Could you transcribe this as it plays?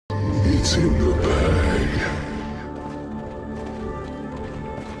It's in the bag.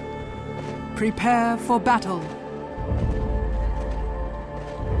 Prepare for battle.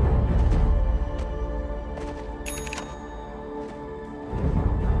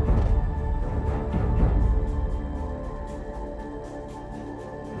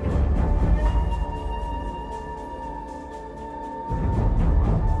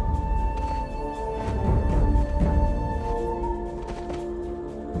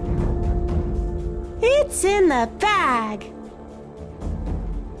 It's in the bag.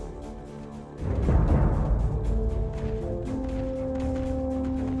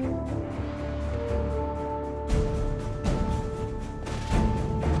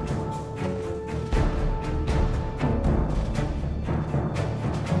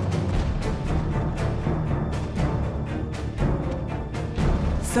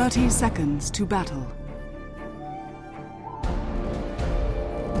 Thirty seconds to battle.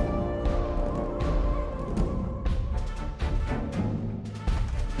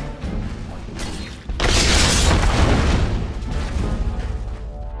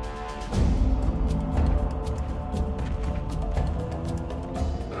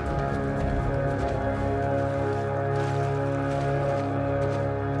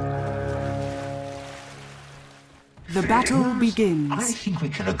 The battle begins. I think we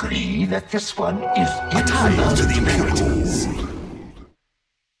can agree that this one is Tied to the impurities.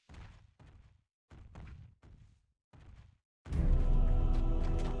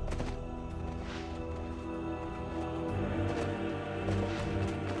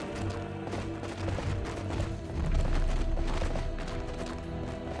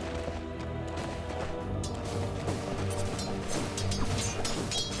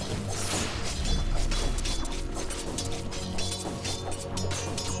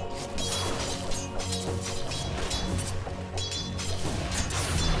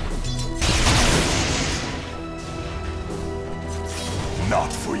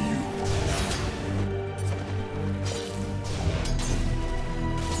 Not for you.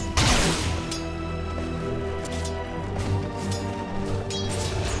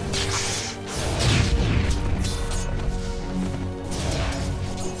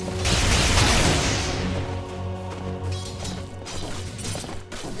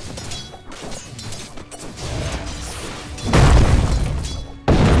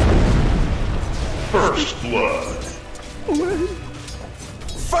 First blood.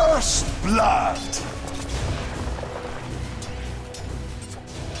 First blood!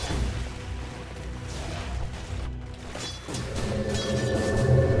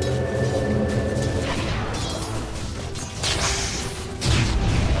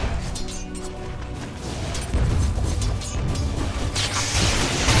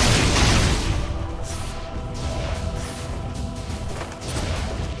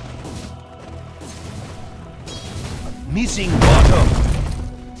 missing bottom.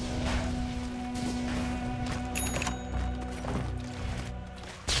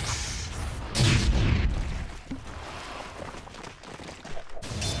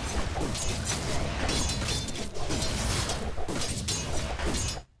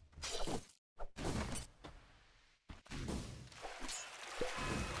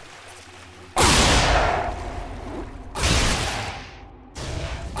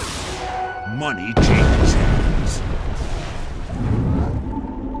 Money changes hands.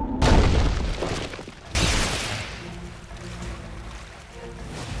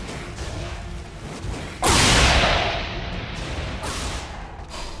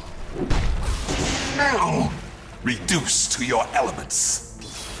 Now, reduce to your elements.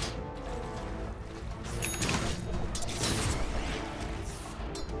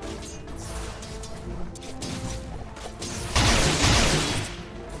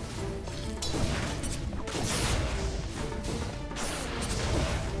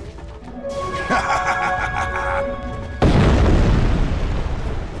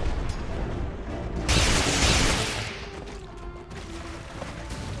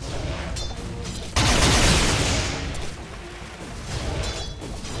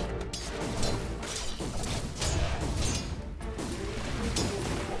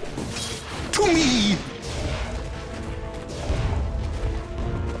 To me!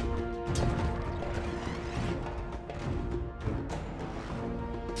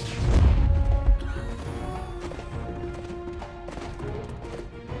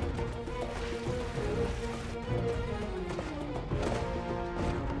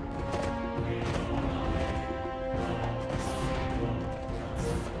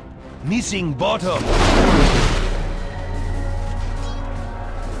 Missing bottom.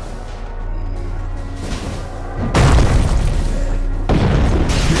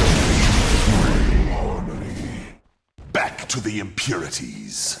 to the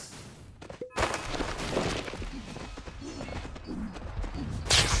impurities.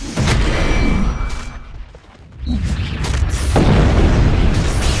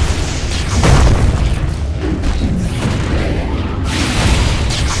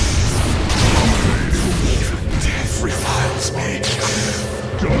 Death reviles me.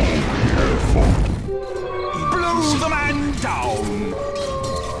 Go careful. Blow the man down!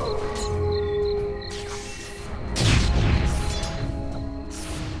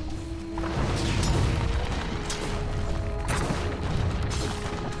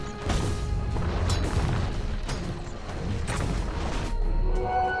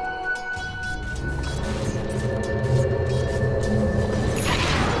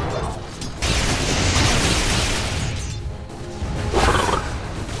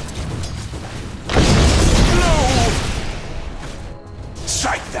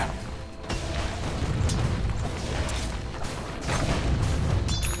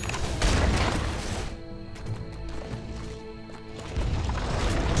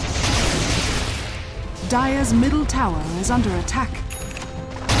 Dire's middle tower is under attack.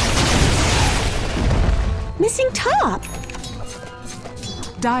 Missing top!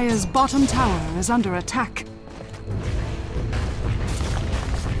 Dire's bottom tower is under attack.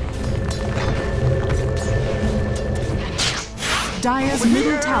 Dire's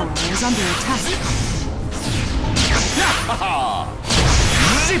middle tower is under attack.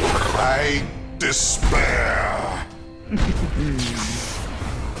 I despair.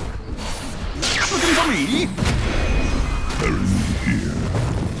 Looking for me?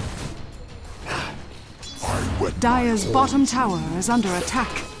 Dire's bottom tower is under attack.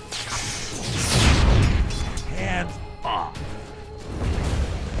 Hands off.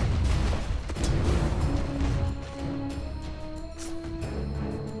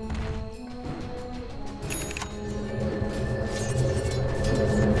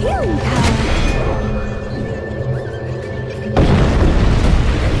 Healing power!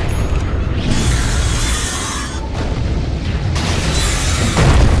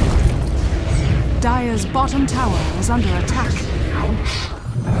 Dire's bottom tower is under attack.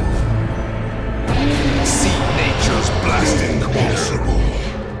 See nature's blasting crucible.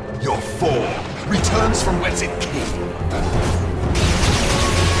 Your form returns from whence it came.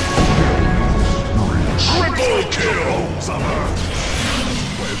 Triple kills on Earth.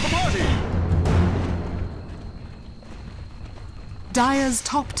 Where's the party? Dire's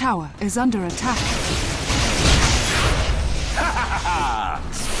top tower is under attack.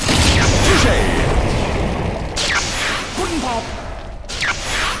 Touché! Puddin' pop!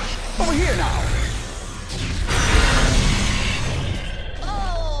 Over here now!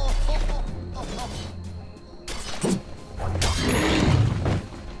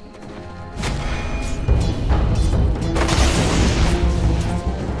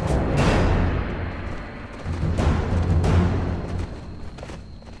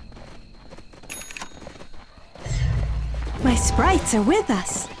 My sprites are with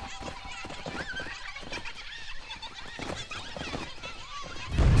us.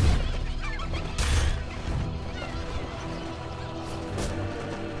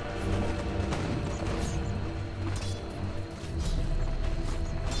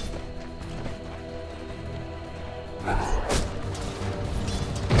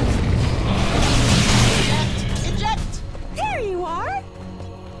 Eject! There you are!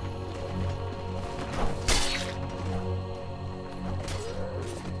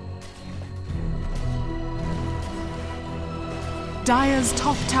 Dire's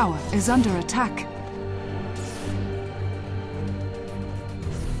top tower is under attack.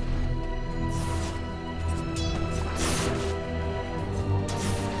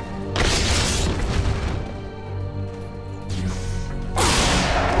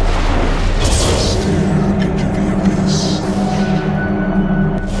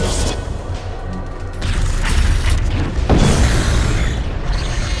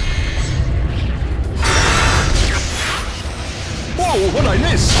 What'd I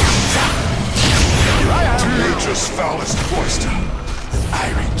miss? Here I am! Nature's foulest cloister. I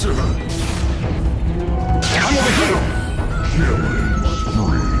return. I'm over here! Killing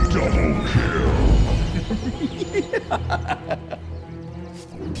spree, double kill.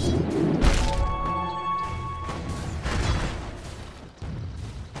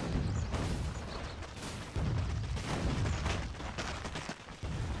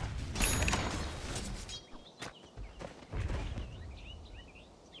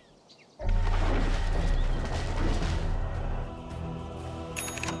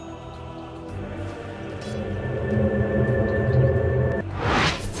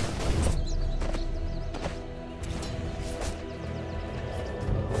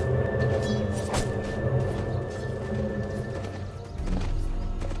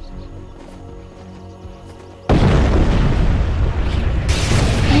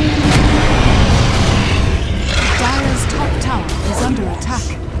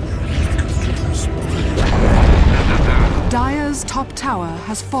 tower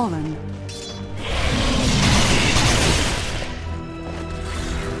has fallen.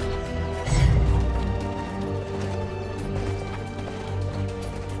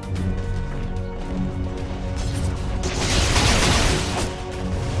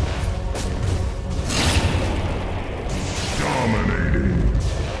 Dominating.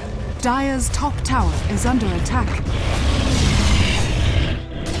 Dire's top tower is under attack.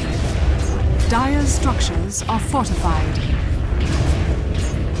 Dire's structures are fortified.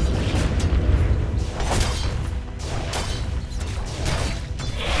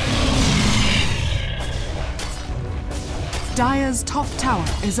 Dire's top tower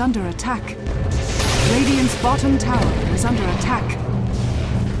is under attack. Radiant's bottom tower is under attack.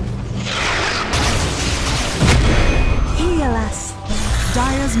 Heal us.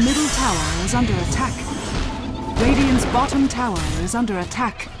 Dire's middle tower is under attack. Radiant's bottom tower is under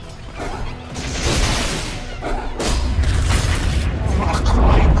attack.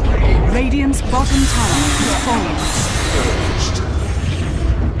 Radiant's bottom tower has fallen.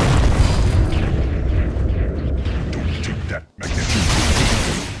 Don't take that, magnetic.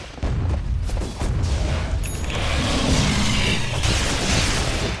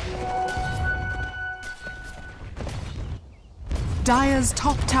 Dire's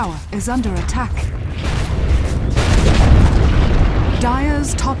top tower is under attack.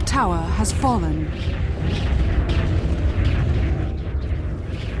 Dire's top tower has fallen.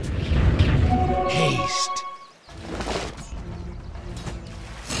 Haste.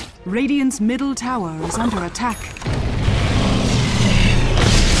 Radiant's middle tower is under attack.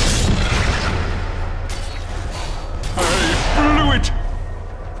 I blew it.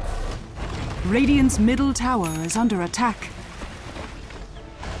 Radiant's middle tower is under attack.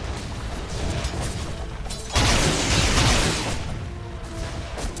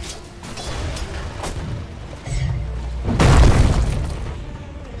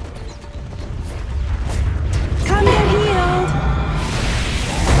 Come get healed.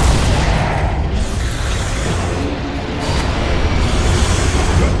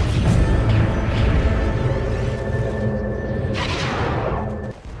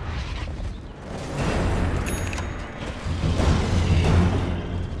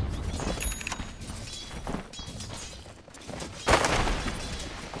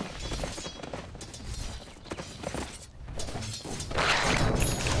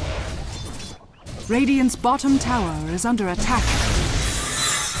 Radiant's bottom tower is under attack.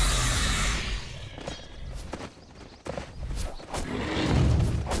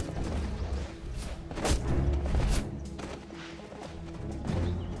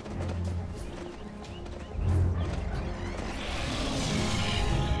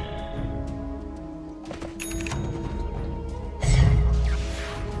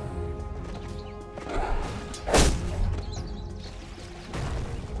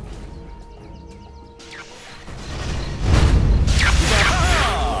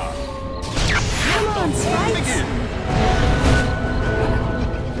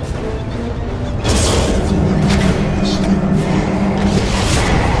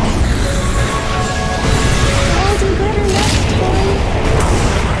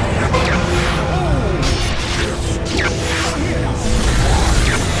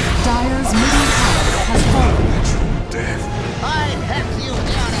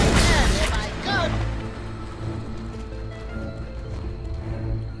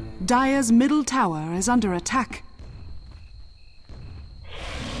 Dire's middle tower is under attack.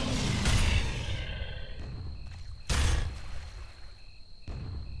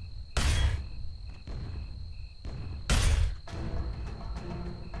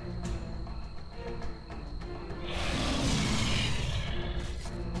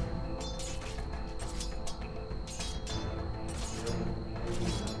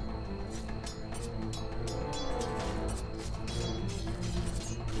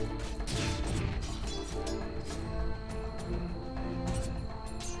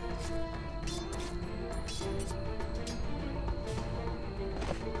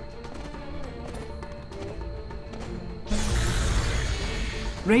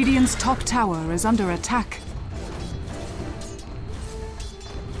 Radiant's top tower is under attack.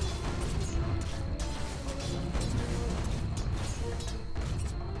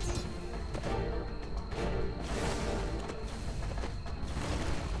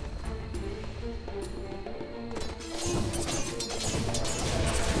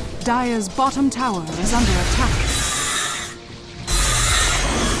 Dire's bottom tower is under attack.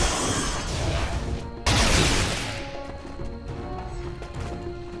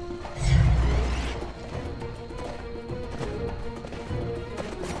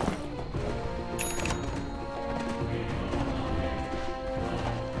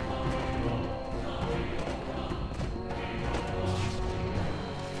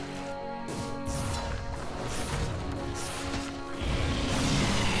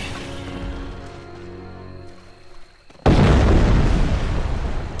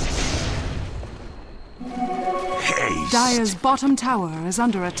 Dire's bottom tower is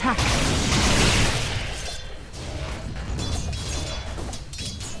under attack.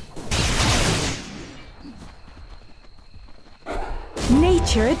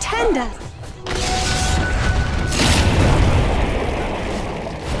 Nature attend us.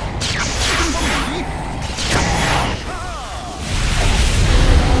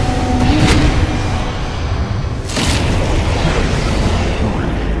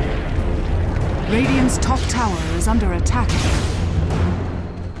 Radiant's top tower is under attack.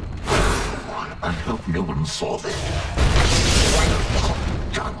 I hope no one saw that.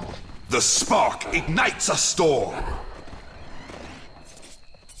 The spark ignites a storm.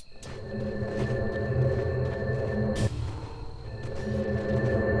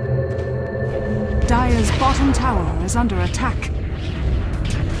 Dire's bottom tower is under attack.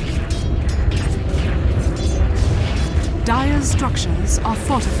 Dire's structures are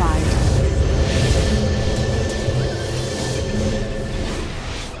fortified.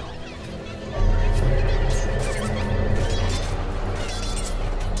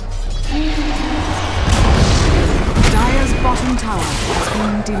 Dire's bottom tower has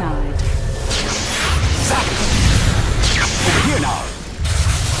been denied. Over here now.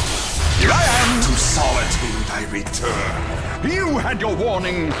 Here I am. To solitude I return. You had your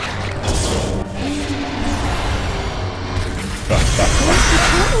warning.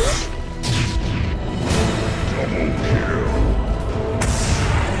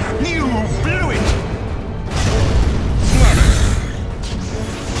 You blew it.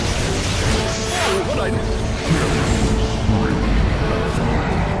 Oh, what I did.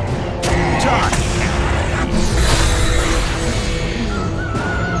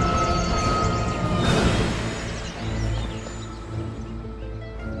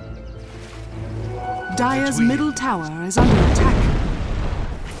 Dire's middle tower is under attack.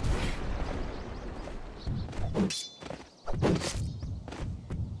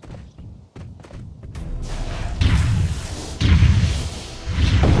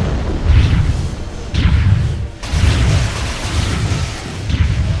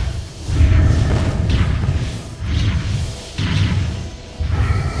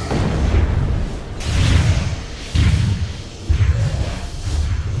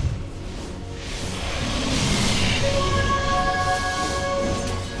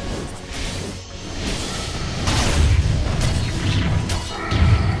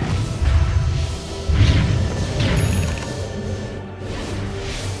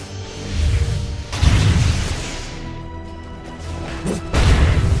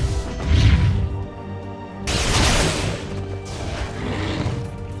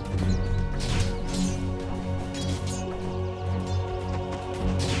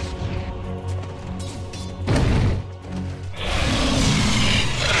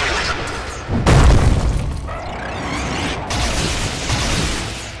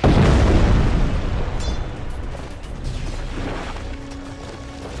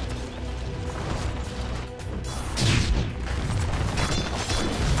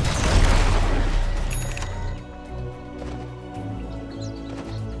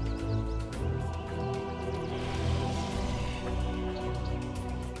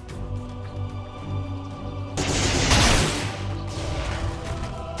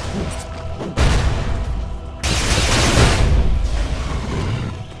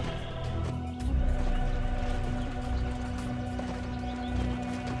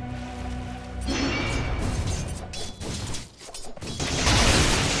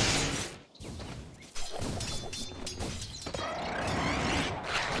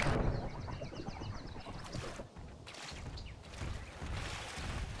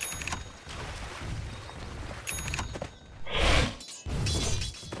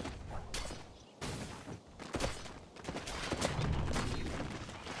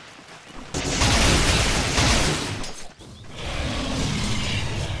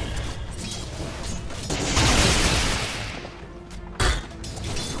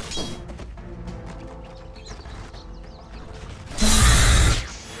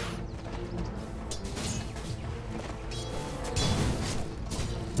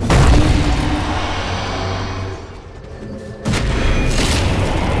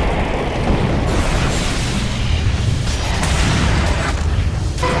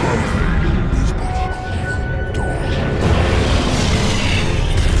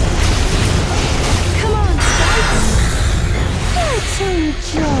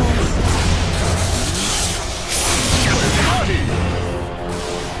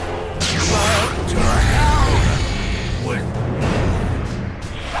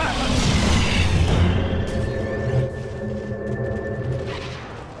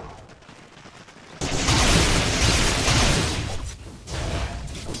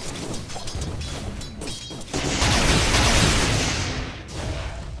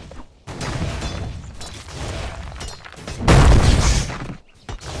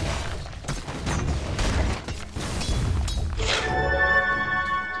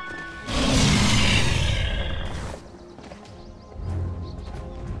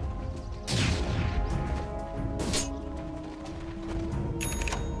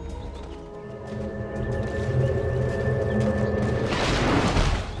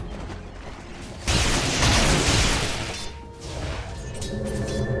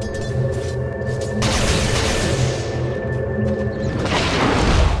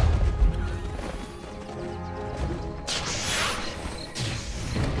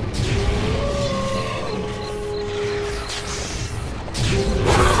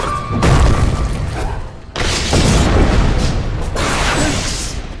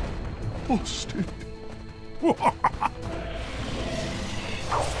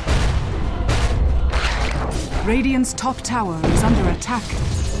 Radiant's top tower is under attack.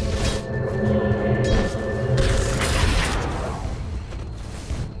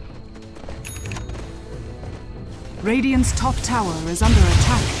 Radiant's top tower is under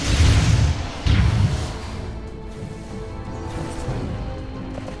attack.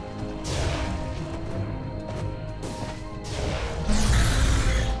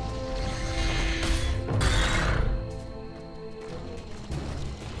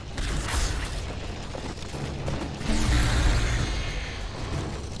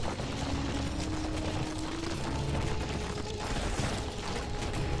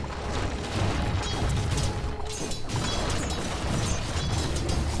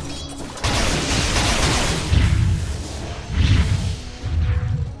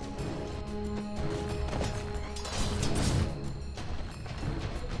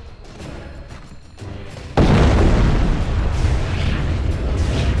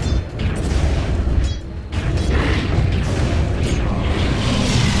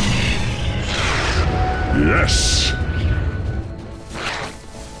 Yes!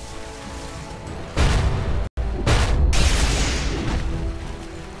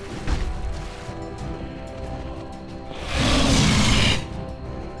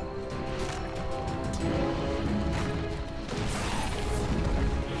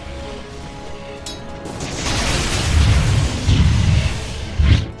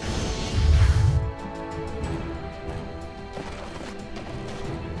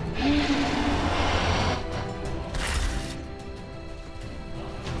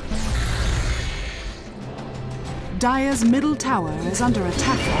 Dire's middle tower is under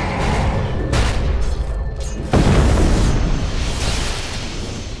attack.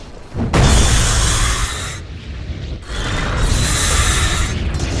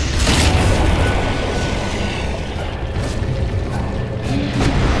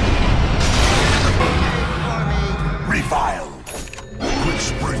 Revile! Quick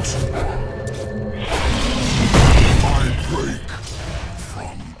sprint! I break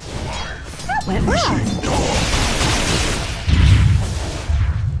from life. That went well. Dog!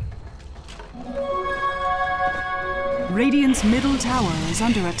 Radiant's middle tower is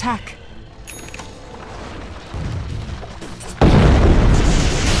under attack.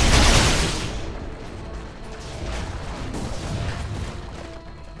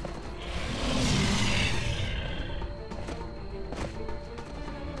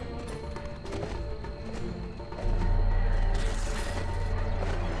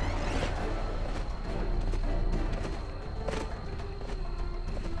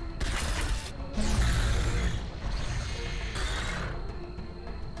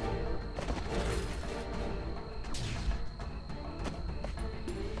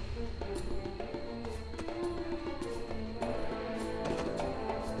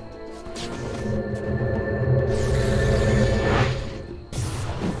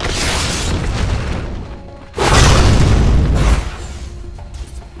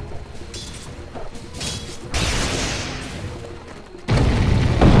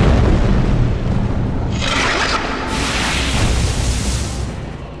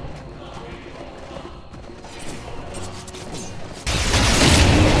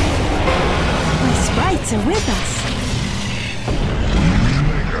 Are with us.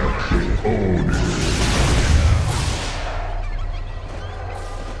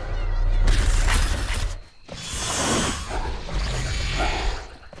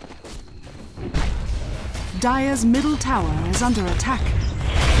 Dire's middle tower is under attack.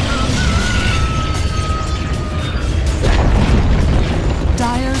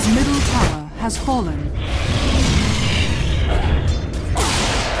 Dire's middle tower has fallen.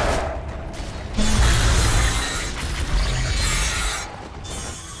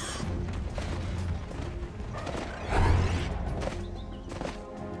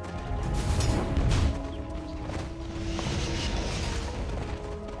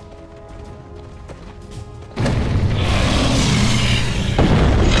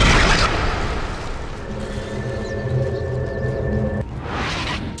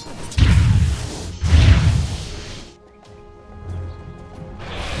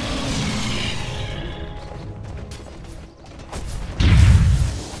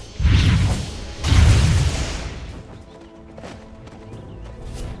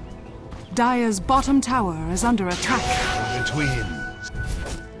 Dire's bottom tower is under attack. Between.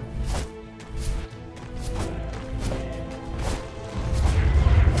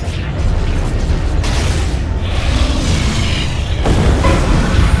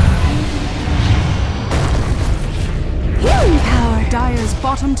 Healing power. Dire's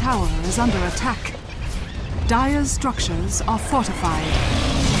bottom tower is under attack. Dire's structures are fortified.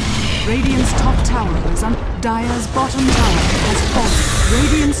 Radiant's top tower is on. Dire's bottom tower has fallen.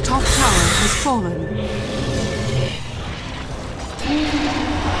 Radiant's top tower has fallen.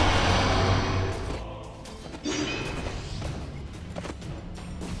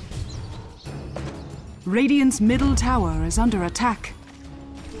 Radiant's middle tower is under attack.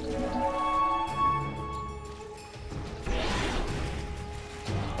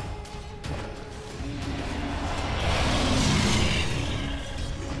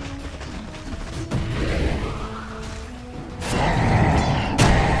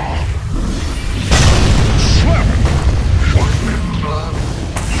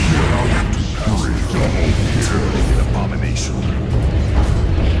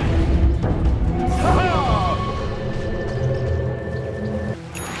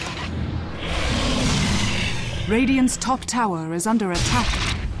 Radiant's top tower is under attack.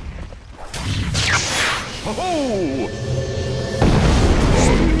 Oh!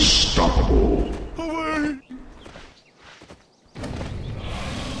 Unstoppable. Away!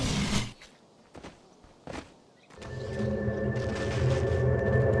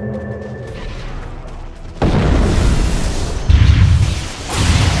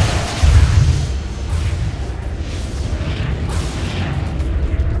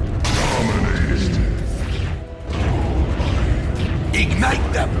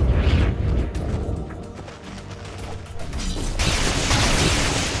 Ignite them!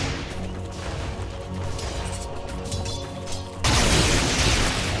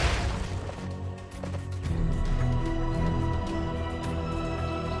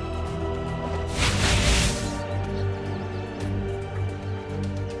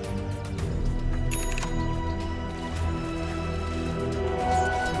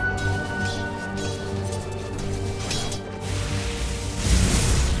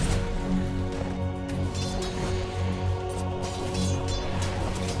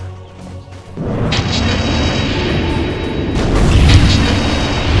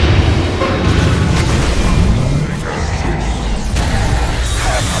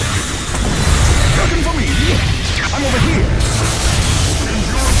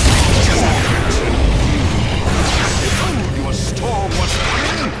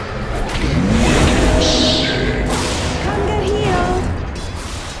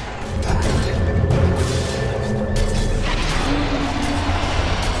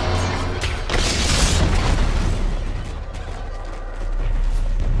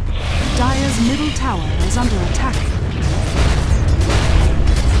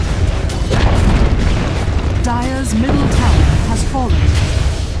 Dire's middle tower has fallen.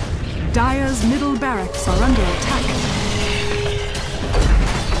 Dire's middle barracks are under attack.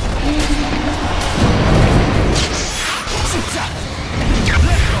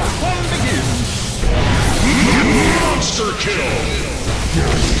 Let the fun begin! Monster kill!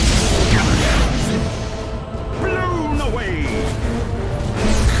 Blown away!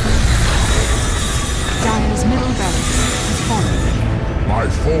 Dire's middle barracks has fallen. My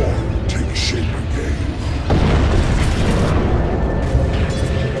form takes shape again.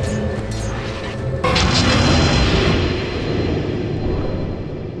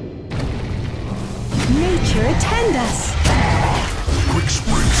 Nature attend us! Quick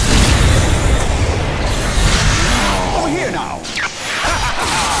sprint! Over here now!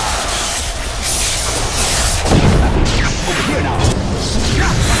 Over here now!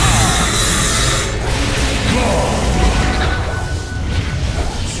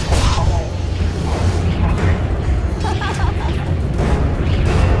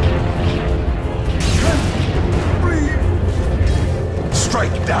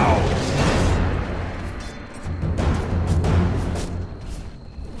 Strike down!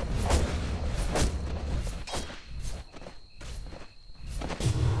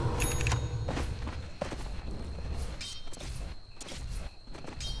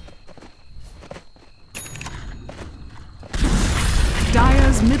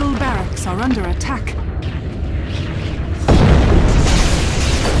 Dire's middle barracks are under attack.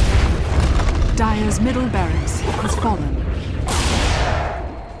 Dire's middle barracks has fallen.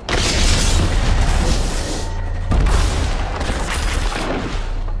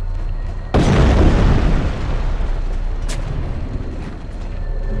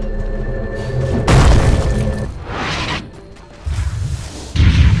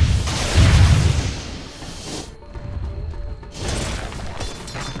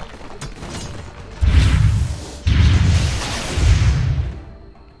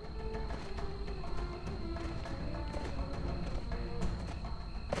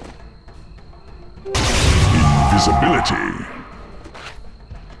 Invisibility.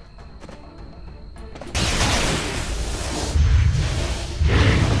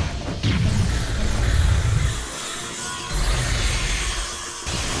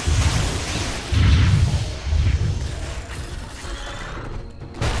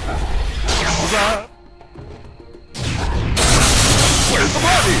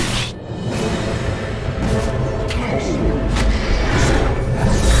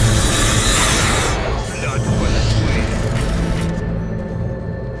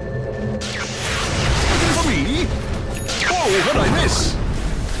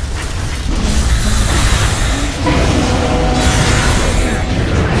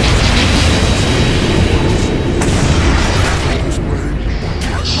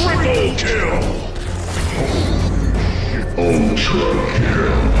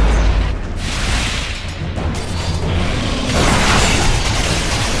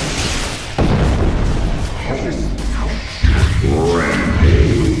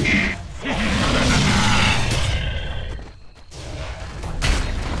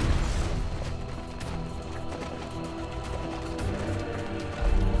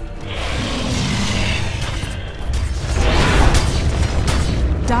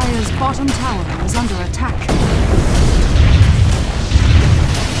 bottom tower is under attack.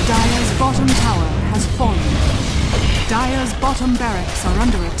 Dire's bottom tower has fallen. Dire's bottom barracks are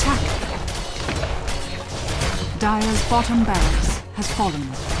under attack. Dire's bottom barracks has fallen.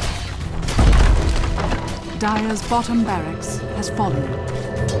 Dire's bottom barracks has fallen.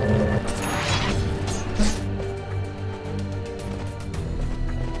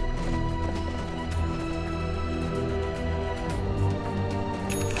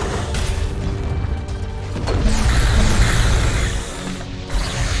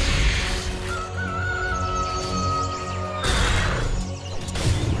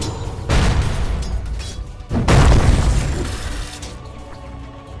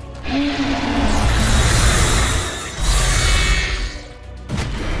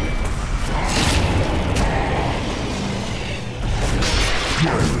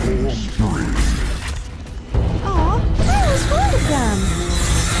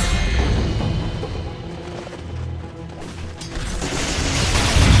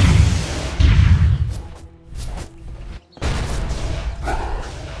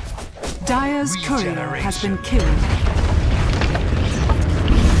 Dire's courier has been killed.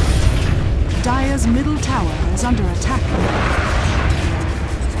 Dire's middle tower is under attack.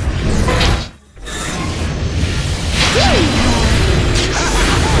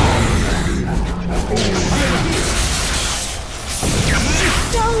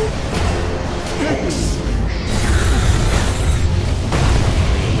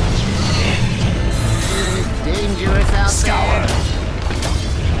 Dangerous out there.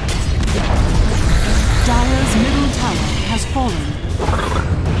 Dire's middle tower has fallen.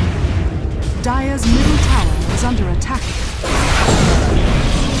 Dire's middle tower is under attack.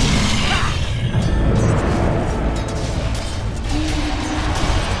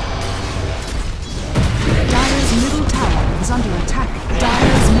 Dire's middle tower is under attack.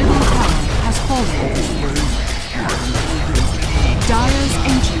 Dire's middle tower has fallen. Dire's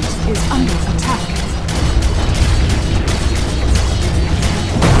ancient is under attack.